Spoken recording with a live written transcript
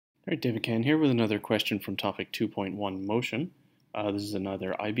All right, David Can here with another question from topic 2.1 motion. This is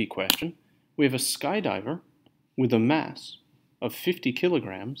another IB question. We have a skydiver with a mass of 50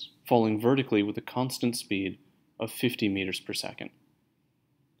 kilograms falling vertically with a constant speed of 50 meters per second.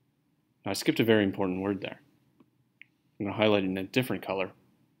 Now I skipped a very important word there. I'm going to highlight it in a different color.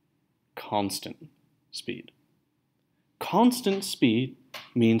 Constant speed. Constant speed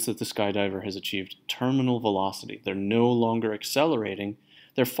means that the skydiver has achieved terminal velocity. They're no longer accelerating.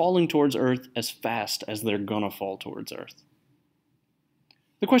 They're falling towards Earth as fast as they're gonna fall towards Earth.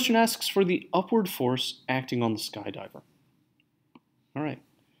 The question asks for the upward force acting on the skydiver. All right.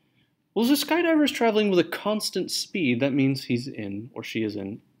 Well, as a skydiver is traveling with a constant speed, that means he's in or she is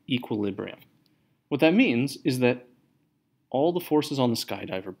in equilibrium. What that means is that all the forces on the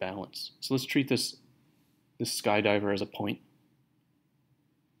skydiver balance. So let's treat this skydiver as a point.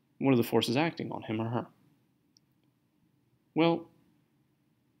 What are the forces acting on him or her? Well,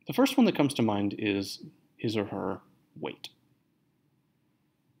 the first one that comes to mind is his or her weight.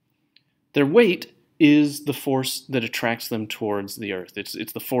 Their weight is the force that attracts them towards the Earth.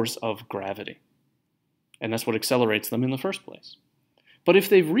 It's the force of gravity. And that's what accelerates them in the first place. But if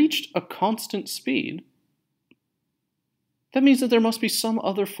they've reached a constant speed, that means that there must be some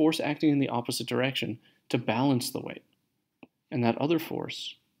other force acting in the opposite direction to balance the weight. And that other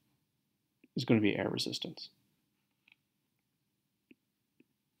force is going to be air resistance.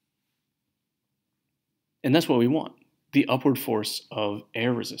 And that's what we want, the upward force of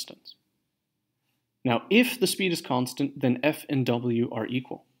air resistance. Now, if the speed is constant, then F and W are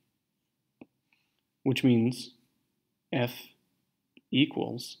equal, which means F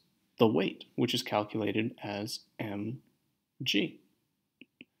equals the weight, which is calculated as mg.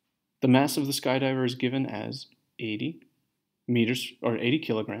 The mass of the skydiver is given as 80 meters or 80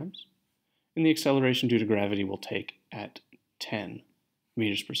 kilograms, and the acceleration due to gravity will take at 10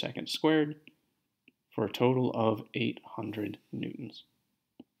 meters per second squared, for a total of 800 newtons.